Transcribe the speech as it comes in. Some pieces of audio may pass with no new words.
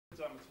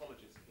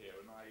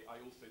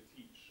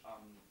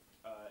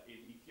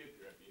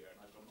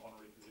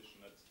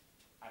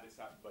Addis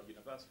Ababa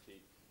University.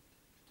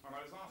 And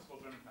I was asked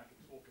was there anything I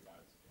could talk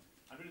about.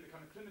 And really the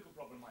kind of clinical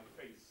problem I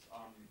face,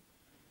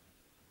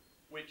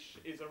 which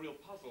is a real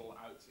puzzle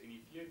out in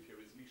Ethiopia,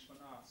 is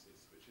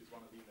Leishmaniasis, which is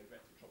one of the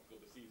neglected tropical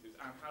diseases,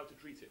 and how to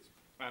treat it,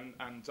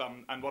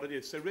 and what it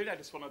is. So really I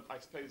just want to, I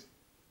suppose,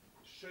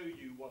 show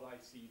you what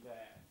I see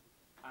there,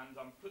 and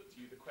put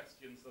to you the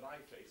questions that I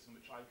face and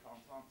which I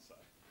can't answer.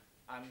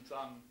 And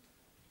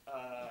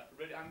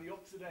really, I'm the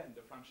opposite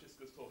end of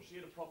Francisca's talk. She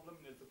had a problem,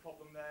 there's a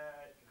problem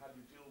there, how do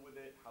you deal with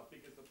it, how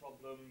big is the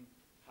problem,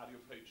 how do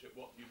you approach it,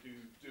 what do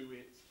you do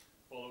it,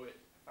 follow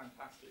it,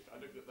 fantastic. I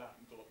looked at that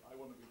and thought, I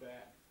want to be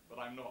there, but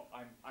I'm not,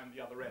 I'm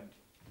the other end.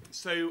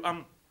 So,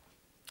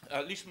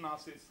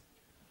 Leishmaniasis,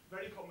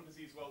 very common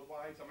disease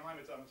worldwide. I mean,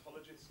 I'm a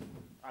dermatologist,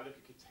 I look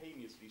at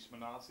cutaneous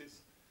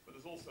Leishmaniasis, but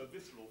there's also a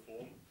visceral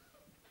form,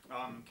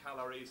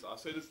 Calarizar.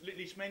 So there's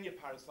Leishmania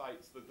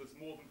parasites, there's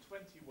more than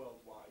 20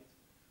 worldwide,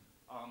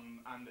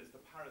 and it's the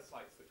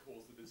parasites that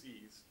cause the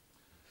disease.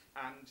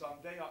 And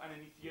they are, and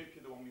in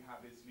Ethiopia, the one we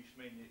have is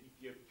Leishmania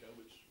ethiopica,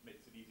 which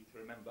makes it easy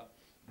to remember.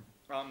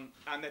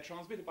 And they're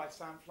transmitted by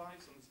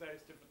sandflies, and there's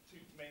various different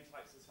two main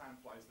types of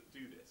sandflies that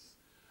do this.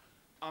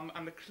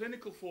 And the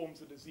clinical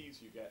forms of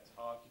disease you get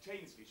are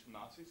cutaneous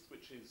Leishmaniasis,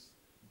 which is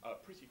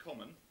pretty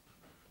common.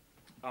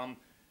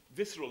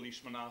 Visceral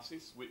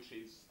Leishmaniasis, which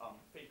is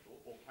fatal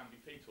or can be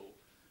fatal,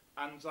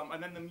 and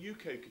then the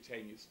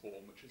mucocutaneous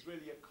form, which is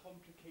really a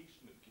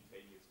complication of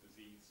cutaneous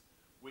disease,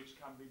 which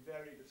can be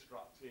very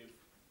destructive,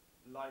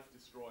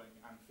 life-destroying,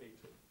 and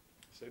fatal.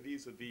 So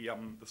these are the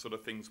sort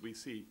of things we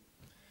see.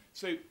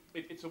 So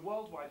it's a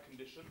worldwide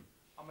condition,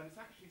 and it's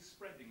actually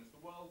spreading as the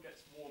world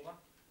gets warmer.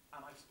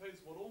 And I suppose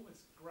what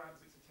almost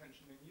grabs its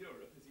attention in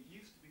Europe is it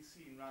used to be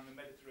seen around the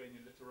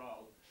Mediterranean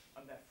littoral,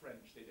 and they're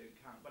French, they don't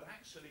count. But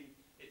actually,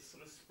 it's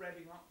sort of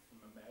spreading up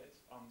from the Med,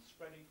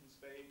 spreading from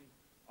Spain,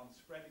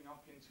 spreading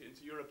up into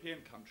European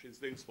countries,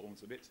 those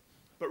forms of it.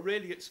 But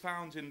really, it's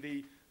found in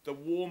the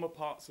warmer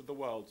parts of the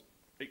world,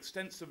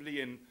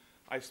 extensively in,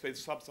 I suppose,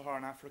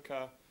 sub-Saharan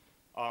Africa,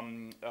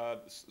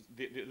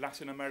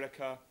 Latin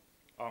America,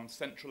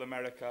 Central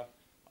America,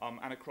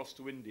 and across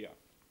to India.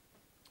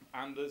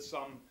 And there's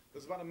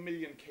about 1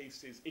 million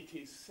cases. It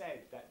is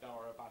said that there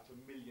are about 1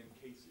 million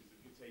cases of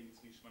cutaneous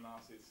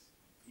Leishmaniasis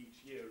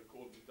each year,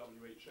 according to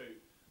WHO.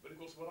 But of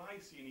course, what I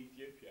see in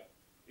Ethiopia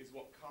is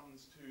what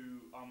comes to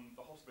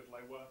the hospital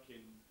I work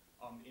in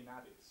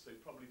Addis. So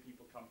probably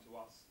people come to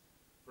us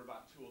for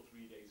about 2 or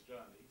 3 days'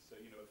 journey, so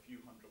a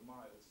few hundred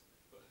miles.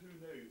 But who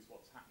knows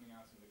what's happening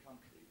out in the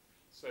country?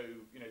 So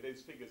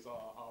those figures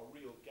are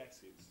real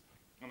guesses,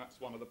 and that's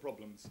one of the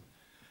problems.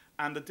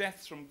 And the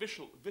deaths from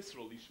visceral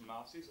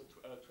Leishmaniasis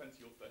are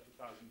 20 or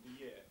 30,000 a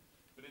year.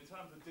 But in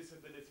terms of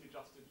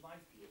disability-adjusted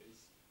life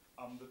years,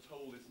 the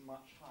toll is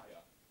much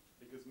higher,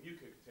 because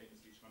mucocutaneous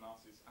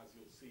Leishmaniasis, as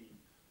you'll see,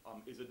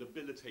 is a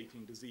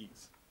debilitating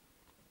disease.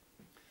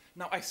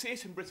 Now, I see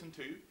it in Britain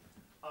too.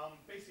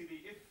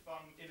 Basically, if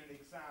in an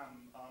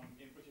exam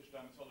in British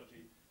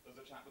dermatology,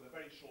 there's a chap with a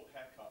very short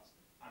haircut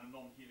and a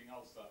non-healing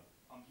ulcer,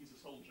 he's a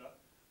soldier,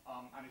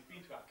 and he's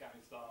been to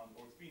Afghanistan,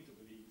 or he's been to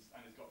Belize,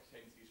 and he's got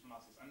cutaneous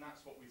Leishmaniasis, and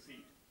that's what we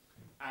see.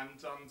 And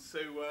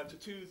so to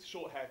tooth,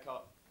 short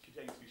haircut,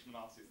 cutaneous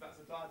Leishmaniasis,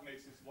 that's a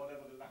diagnosis,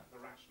 whatever the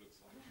rash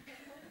looks like.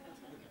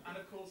 And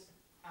of course,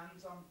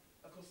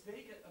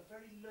 they get a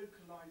very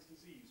localized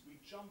disease. We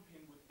jump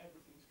in with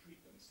everything to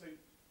treat them. So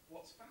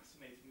what's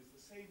fascinating is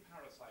the same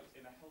parasite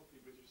in a healthy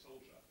British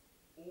soldier,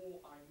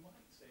 or I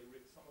might say,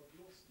 Rick, some of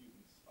your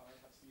students I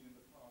have seen in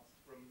the past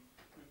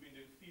who've been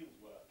doing field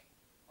work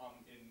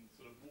in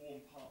sort of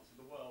warm parts of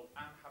the world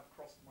and have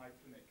crossed my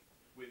clinic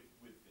with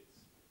this.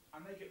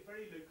 And they get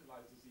very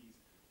localized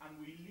disease, and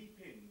we leap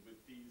in with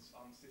these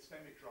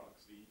systemic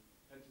drugs, the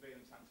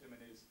pentavalent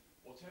antihistamines,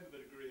 whatever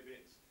the degree of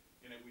it,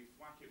 we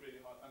whack it really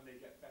hard, and they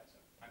get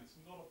better. And it's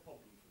not a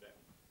problem for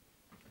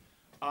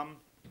them.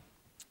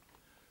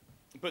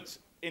 But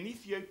in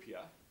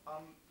Ethiopia,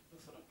 the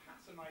sort of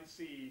pattern I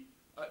see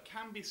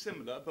can be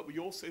similar, but we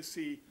also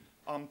see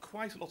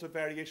quite a lot of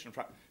variation. In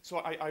fact, so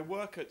I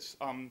work at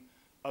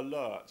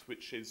ALERT,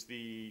 which is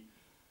the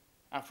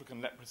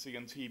African Leprosy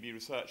and TB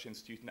Research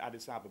Institute in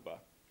Addis Ababa,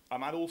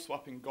 and also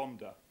up in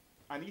Gonda.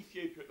 And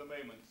Ethiopia at the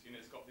moment,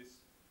 it's got this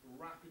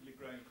rapidly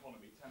growing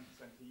economy, 10%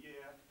 a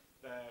year.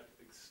 They're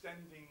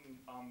extending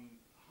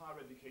higher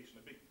education.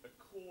 A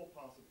core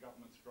part of the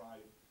government's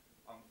drive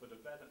for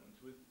development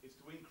is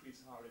to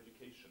increase higher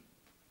education.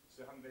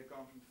 So they've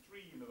gone from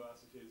 3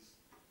 universities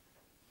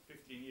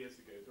 15 years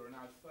ago, there are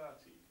now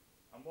 30.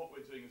 And what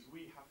we're doing is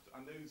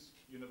and those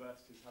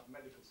universities have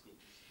medical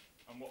schools.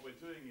 And what we're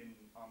doing in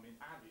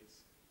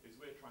Addis is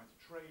we're trying to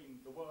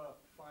train, there were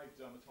 5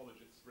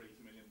 dermatologists for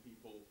 80 million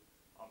people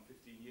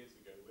 15 years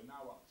ago. We're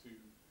now up to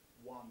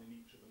 1 in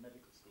each of the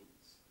medical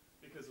schools,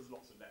 because there's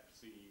lots of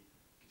leprosy,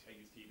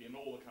 cutaneous TB, and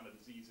all the kind of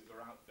diseases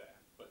are out there,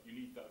 but you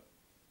need the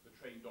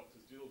trained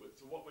doctors to deal with.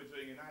 So what we're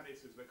doing in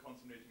Addis is we're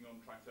concentrating on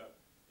trying to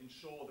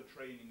ensure the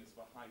training is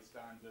of a high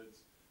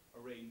standards,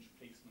 arrange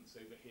placements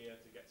over here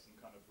to get some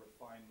kind of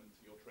refinement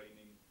to your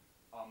training,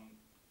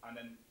 and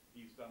then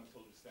these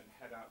dermatologists then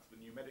head out to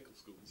the new medical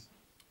schools.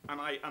 And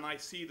I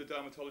see the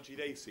dermatology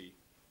they see.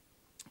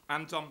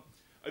 And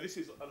this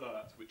is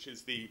Alert, which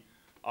is the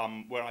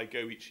where I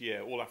go each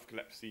year, All Africa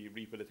Epilepsy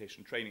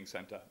Rehabilitation Training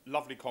Centre.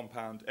 Lovely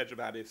compound, edge of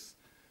Addis,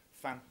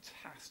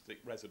 fantastic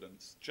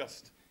residents,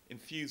 just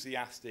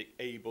enthusiastic,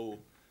 able,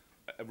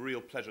 a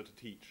real pleasure to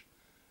teach.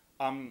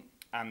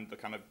 And the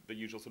kind of the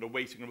usual sort of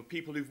waiting room of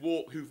people who've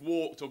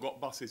walked or got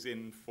buses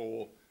in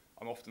for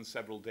often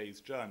several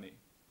days' journey.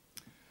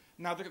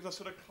 Now, the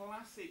sort of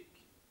classic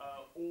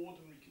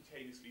ordinary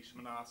cutaneous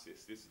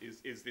leishmaniasis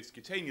is this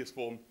cutaneous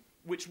form,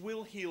 which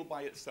will heal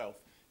by itself.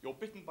 You're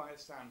bitten by a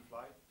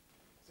sandfly,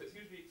 so it's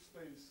usually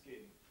exposed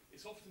skin.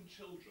 It's often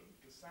children,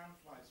 because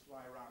sandflies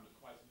fly around at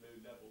quite a low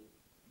level,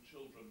 and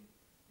children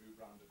move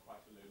around at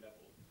quite a low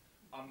level.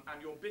 And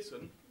you're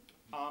bitten,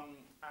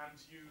 and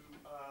you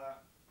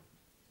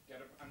get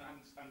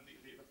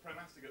the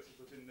promastigates are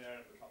put in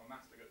there, a couple of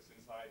mastigates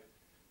inside,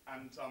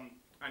 and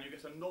you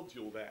get a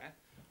nodule there,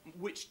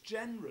 which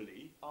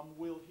generally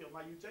will heal.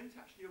 Now, you don't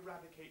actually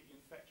eradicate the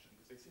infection,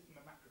 because they sit in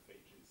the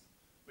macrophages,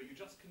 but you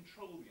just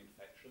control the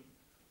infection,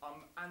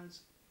 and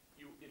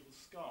it'll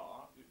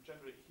scar.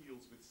 Generally, it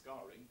heals with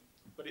scarring,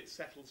 but it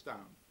settles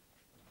down.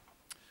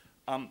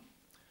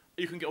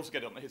 You can also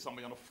get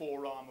something on a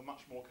forearm, a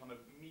much more kind of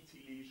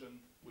meaty lesion,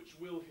 which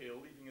will heal,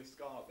 leaving a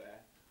scar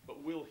there,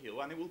 but will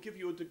heal, and it will give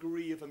you a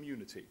degree of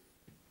immunity.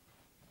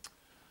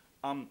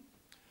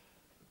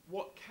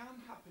 What can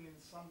happen in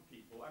some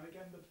people, and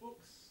again, the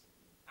books,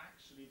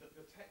 actually,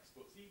 the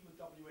textbooks, even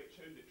the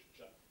WHO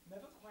literature,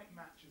 never quite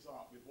matches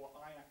up with what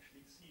I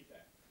actually see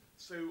there.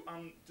 So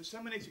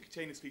disseminated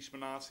cutaneous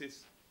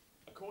leishmaniasis,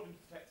 according to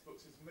the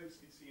textbooks, is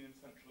mostly seen in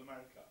Central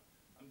America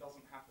and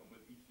doesn't happen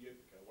with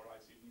Ethiopia, where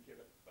I see it in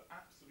Ethiopia, but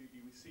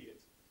absolutely we see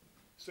it.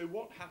 So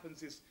what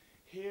happens is,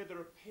 here there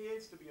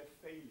appears to be a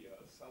failure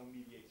of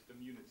cell-mediated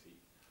immunity,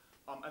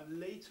 and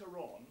later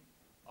on,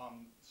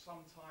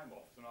 some time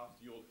often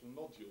after your little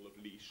nodule of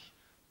leash,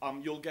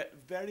 you'll get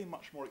very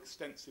much more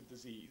extensive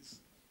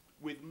disease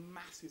with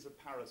masses of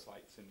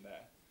parasites in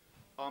there,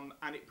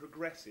 and it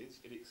progresses,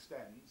 it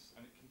extends,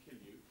 and it can kill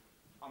you,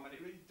 and it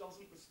really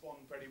doesn't respond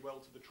very well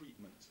to the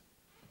treatment,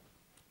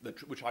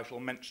 which I shall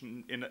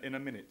mention in a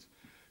minute.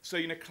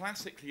 So,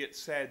 classically it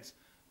said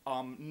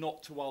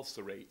not to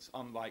ulcerate,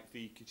 unlike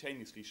the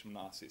cutaneous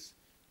leishmaniasis,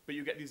 but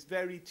you get these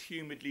very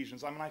tumid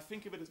lesions. I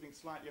think of it as being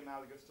slightly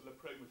analogous to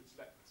lepromatous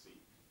leprosy,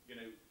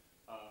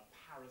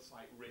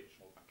 parasite-rich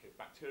or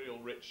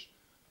bacterial-rich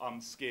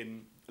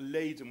skin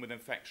laden with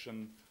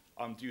infection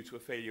due to a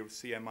failure of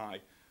CMI.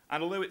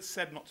 And although it's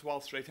said not to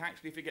ulcerate,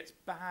 actually, if it gets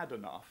bad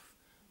enough,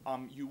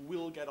 you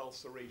will get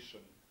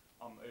ulceration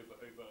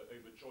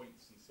over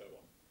joints and so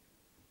on.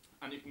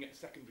 And you can get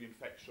secondary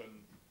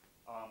infection,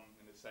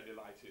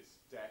 cellulitis,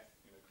 death,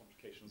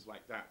 complications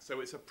like that. So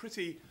it's a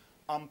pretty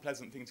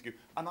unpleasant thing to do.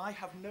 And I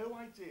have no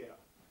idea,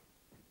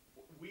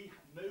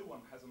 no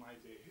one has an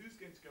idea, who's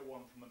going to go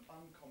on from an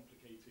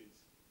uncomplicated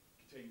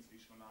cutaneous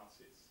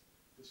leishmaniasis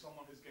to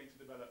someone who's going to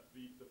develop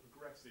the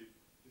progressive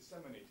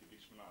disseminated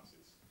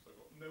leishmaniasis. So I've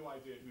got no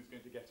idea who's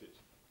going to get it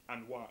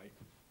and why.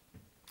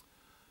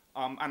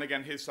 And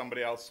again, here's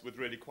somebody else with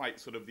really quite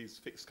sort of these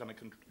fixed kind of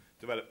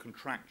developed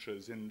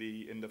contractures in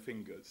the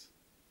fingers.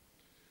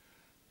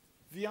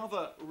 The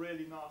other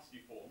really nasty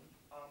form,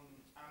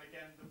 and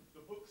again,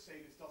 the books say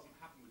this doesn't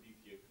happen with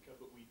Ethiopia,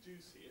 but we do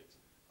see it,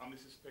 and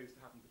this is supposed to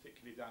happen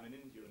particularly down in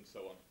India and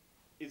so on,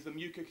 is the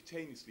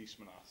mucocutaneous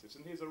leishmaniasis.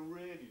 And here's a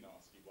really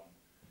nasty one.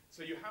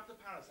 So you have the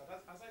parasite.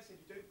 As I said,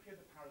 you don't clear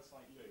the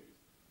parasite load,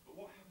 but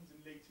what happens in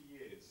later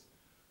years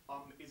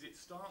is it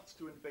starts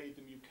to invade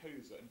the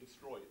mucosa and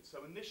destroy it.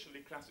 So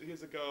initially,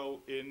 here's a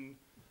girl in,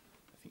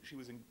 I think she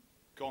was in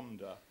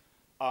Gonda.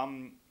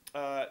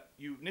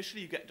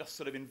 Initially you get just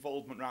sort of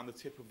involvement around the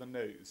tip of the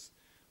nose.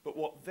 But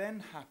what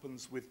then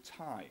happens with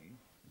time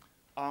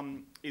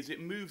is it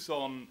moves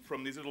on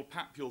from these little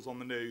papules on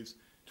the nose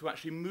to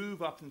actually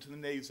move up into the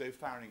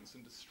nasopharynx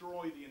and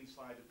destroy the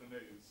inside of the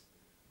nose.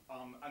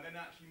 And then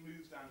actually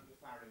moves down to the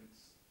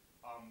pharynx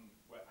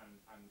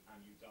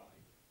and you die.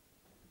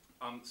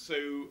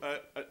 So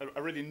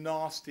a really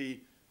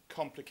nasty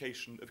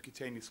complication of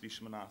cutaneous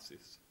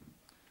leishmaniasis.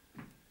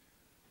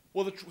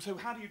 Well, so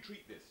how do you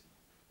treat this?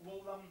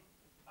 Well, and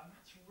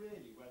that's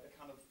really where the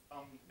kind of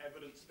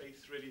evidence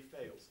base really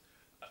fails.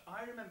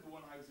 I remember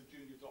when I was a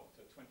junior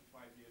doctor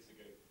 25 years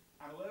ago,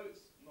 and although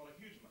it's not a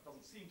huge amount,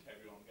 doesn't seem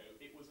terribly long ago,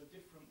 it was a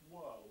different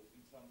world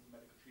in terms of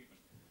medical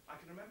treatment. I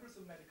can remember as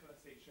a medical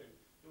SHO,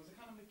 there was a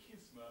kind of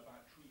machismo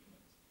about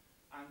treatment.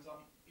 And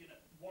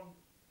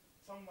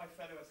some of my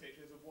fellow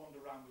SHOs would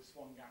wander around with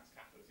Swan-Ganz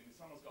catheters.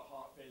 Someone's got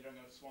heart failure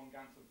and a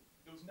Swan-Ganz.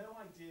 There was no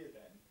idea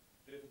then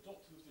that if a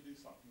doctor was to do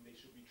something, they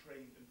should be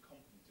trained and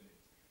competent in it.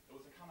 There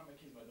was a kind of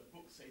machismo. The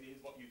books say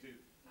here's what you do.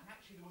 And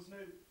actually there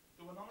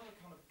were none of the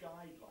kind of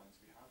guidelines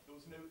we have. There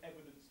was no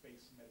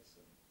evidence-based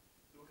medicine.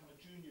 There were kind of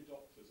junior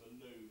doctors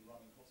alone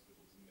running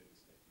hospitals in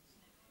those days.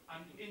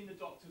 And in the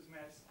doctor's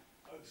mess,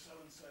 oh,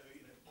 so-and-so,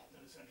 popped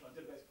in a central line,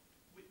 did this.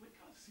 We'd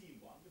kind of seen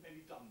one, we'd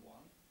maybe done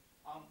one.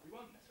 We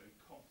weren't necessarily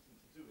competent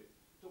to do it.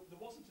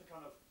 There wasn't a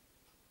kind of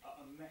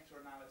a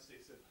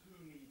meta-analysis of who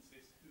needs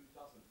this, who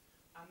doesn't.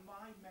 And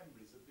my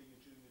memories of being a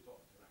junior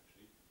doctor,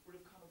 actually, were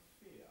of kind of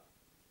fear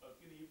of,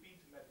 you've been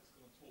to medical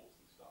school and talks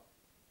and stuff,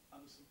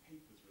 and there's some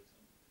papers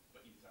written,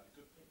 but is that a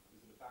good paper?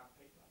 Is it a bad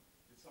paper?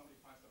 Did somebody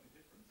find something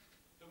different?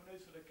 There were no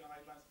sort of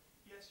guidelines.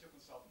 Yes, your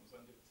consultant was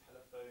under the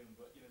telephone,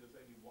 but there's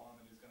only one,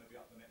 and he's going to be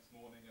up the next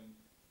morning, and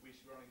we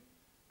should be running.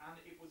 And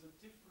it was a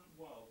different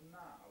world.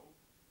 Now,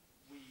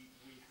 we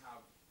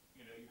have,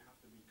 you have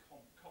to be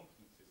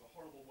competent. It's a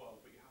horrible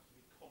world, but you have to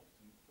be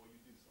competent before you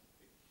do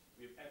something.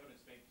 We have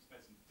evidence-based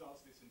medicine.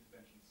 Does this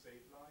intervention save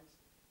lives,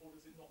 or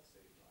does it not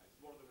save lives?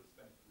 What are the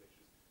risk-benefit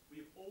ratios?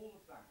 We have all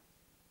of that,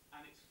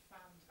 and it's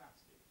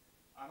fantastic.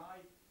 And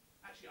I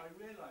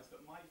realised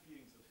that my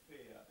feelings of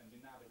fear and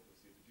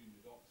inadequacy as a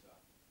junior doctor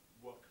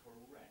were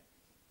correct.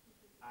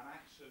 And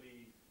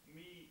actually,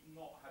 me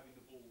not having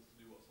the balls to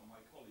do what some of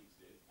my colleagues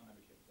did, and I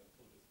became a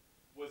dermatologist,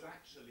 was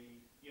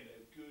actually,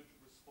 good,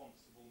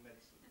 responsible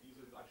medicine.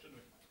 I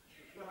shouldn't have.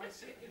 But I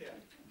sit here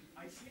and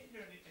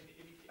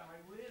I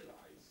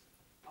realise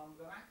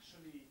that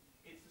actually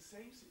it's the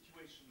same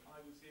situation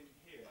I was in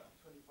here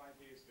 25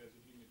 years ago as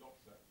a junior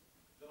doctor,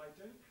 that I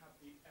don't have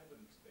the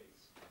evidence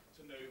base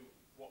to know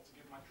what to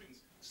give my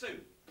treatments. So,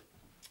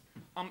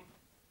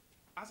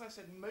 as I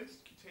said,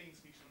 most cutaneous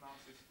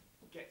leishmaniasis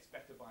gets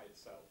better by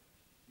itself.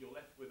 You're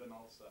left with an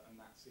ulcer and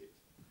that's it.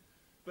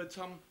 But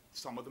some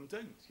of them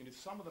don't.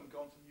 Some of them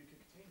go on to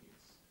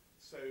mucocutaneous,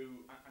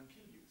 and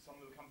kill you. Some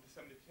of them come to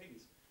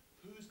semicutaneous.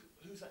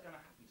 Who's that going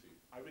to happen to?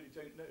 I really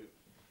don't know.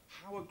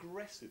 How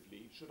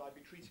aggressively should I be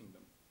treating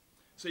them?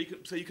 So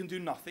you can do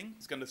nothing.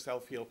 It's going to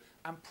self-heal,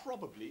 and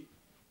probably,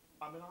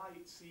 I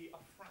see a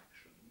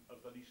fraction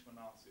of the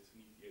leishmaniasis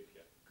in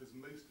Ethiopia, because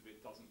most of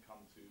it doesn't come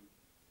to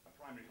a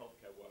primary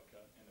healthcare worker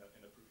in a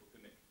peripheral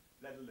clinic,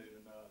 let alone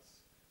a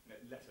nurse,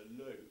 let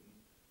alone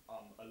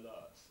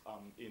alerts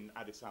in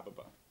Addis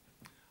Ababa.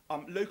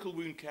 Local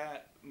wound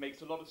care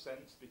makes a lot of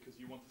sense because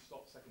you want to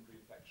stop secondary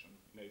infection.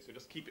 So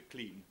just keep it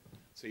clean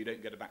so you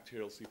don't get a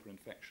bacterial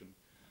superinfection.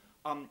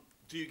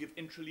 Do you give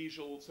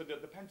intralesional? So the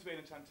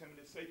pentavalent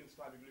antiminid, sodium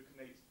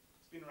stibogluconate,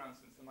 it's been around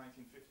since the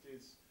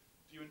 1950s.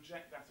 Do you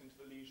inject that into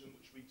the lesion,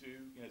 which we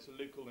do? It's a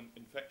local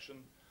infection.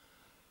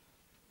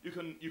 You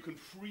can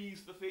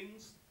freeze the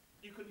things.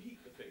 You can heat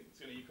the things.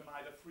 You can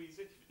either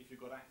freeze it if you've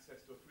got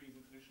access to a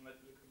freezing solution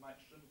like liquid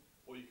nitrogen,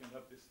 or you can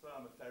have this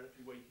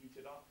thermotherapy where you heat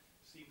it up.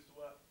 Seems to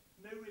work.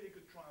 No really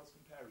good trials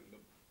comparing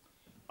them.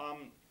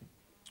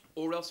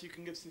 Or else you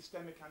can give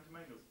systemic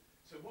antimonials.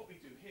 So what we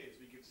do here is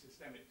we give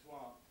systemic to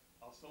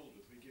our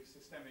soldiers. We give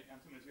systemic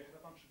antimonials. We had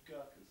a bunch of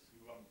Gurkhas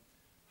who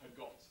had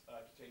got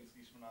cutaneous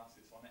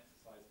leishmaniasis on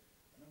exercise.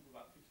 I remember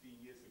about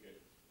 15 years ago,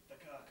 the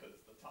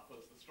Gurkhas, the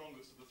toughest, the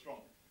strongest of the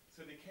strong.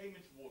 So they came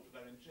into ward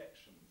for their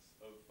injections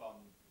of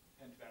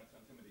pentavalent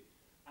antimony,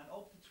 and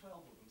of the 12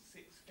 of them, 6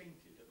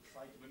 fainted at the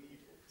sight of a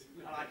needle.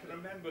 And I can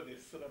remember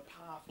this sort of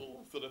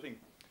powerful sort of thing.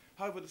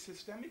 However, the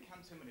systemic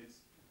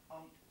antimonies,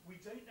 we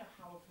don't know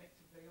how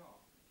effective they are.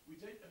 We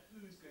don't know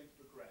who's going to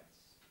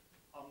progress.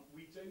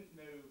 We don't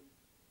know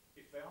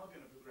if they are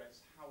going to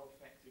progress, how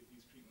effective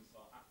these treatments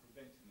are at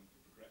preventing them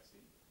from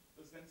progressing.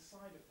 There's then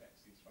side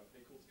effects, these drugs.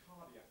 They cause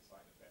cardiac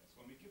side effects.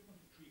 When we give them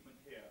for treatment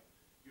here,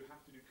 you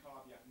have to do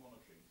cardiac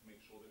monitoring to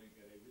make sure they don't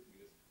get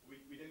arrhythmias.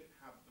 We don't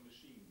have the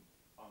machine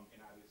in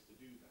Addis to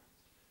do that.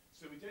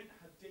 So we don't know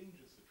how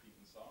dangerous the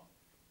treatments are.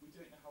 We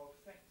don't know how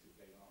effective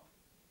they are.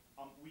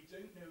 We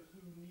don't know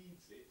who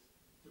needs it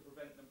to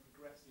prevent them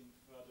progressing to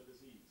further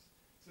disease.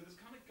 So there's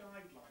kind of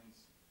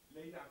guidelines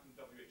laid out in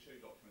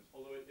WHO documents,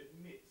 although it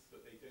admits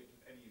that they don't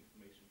have any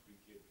information for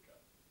Ethiopia.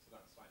 So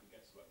that's slightly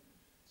guesswork.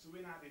 So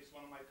in Addis,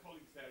 one of my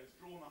colleagues there has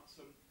drawn up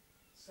some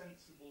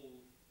sensible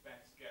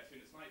best guess.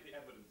 It's like the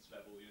evidence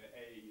level.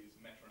 A is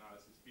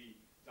meta-analysis, B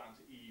down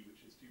to E,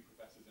 which is 2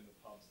 professors in a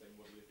pub saying,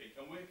 what do you think?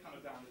 And we're kind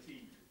of down at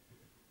E.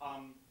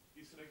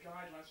 These sort of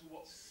guidelines for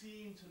what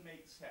seem to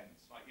make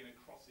sense, like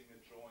crossing a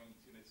joint,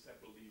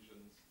 several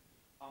lesions,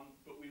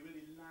 but we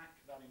really lack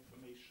that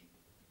information.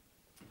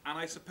 And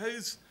I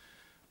suppose,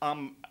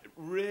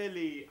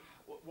 really,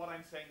 what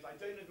I'm saying is I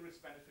don't know the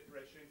risk-benefit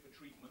ratio for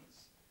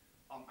treatments.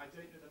 I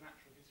don't know the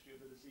natural history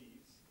of the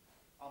disease.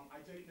 I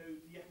don't know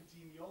the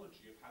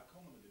epidemiology of how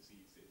common the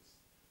disease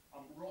is.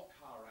 Rock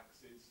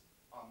hyraxes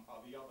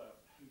are the other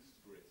host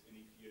for it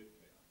in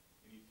Ethiopia.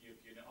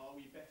 Now, are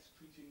we best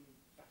treating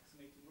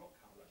vaccinating rock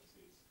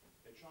hyraxes?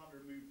 They're trying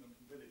to remove them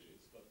from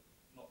villages, but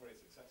not very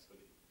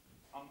successfully.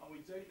 And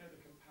we don't know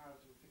the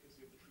comparative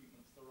efficacy of the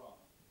treatments there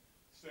are.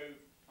 So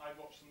I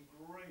watched some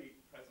great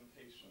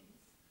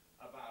presentations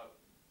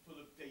full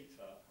of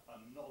data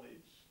and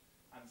knowledge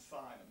and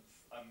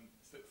science and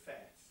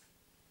success.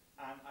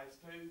 And I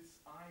suppose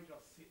I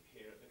just sit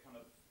here at the kind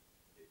of,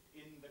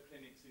 in the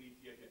clinics in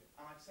Ethiopia,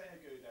 and I say I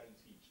go there and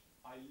teach.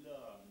 I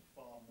learn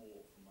far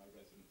more from my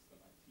residents than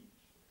I teach.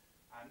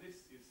 And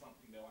this is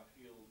something that I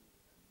feel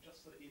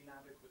just sort of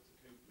inadequate to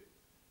cope with.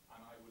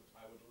 And I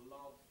would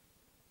love,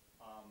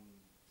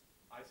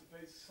 I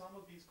suppose, some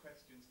of these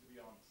questions to be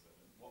answered,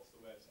 and what's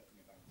the way of setting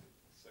about it.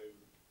 So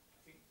I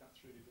think that's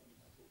really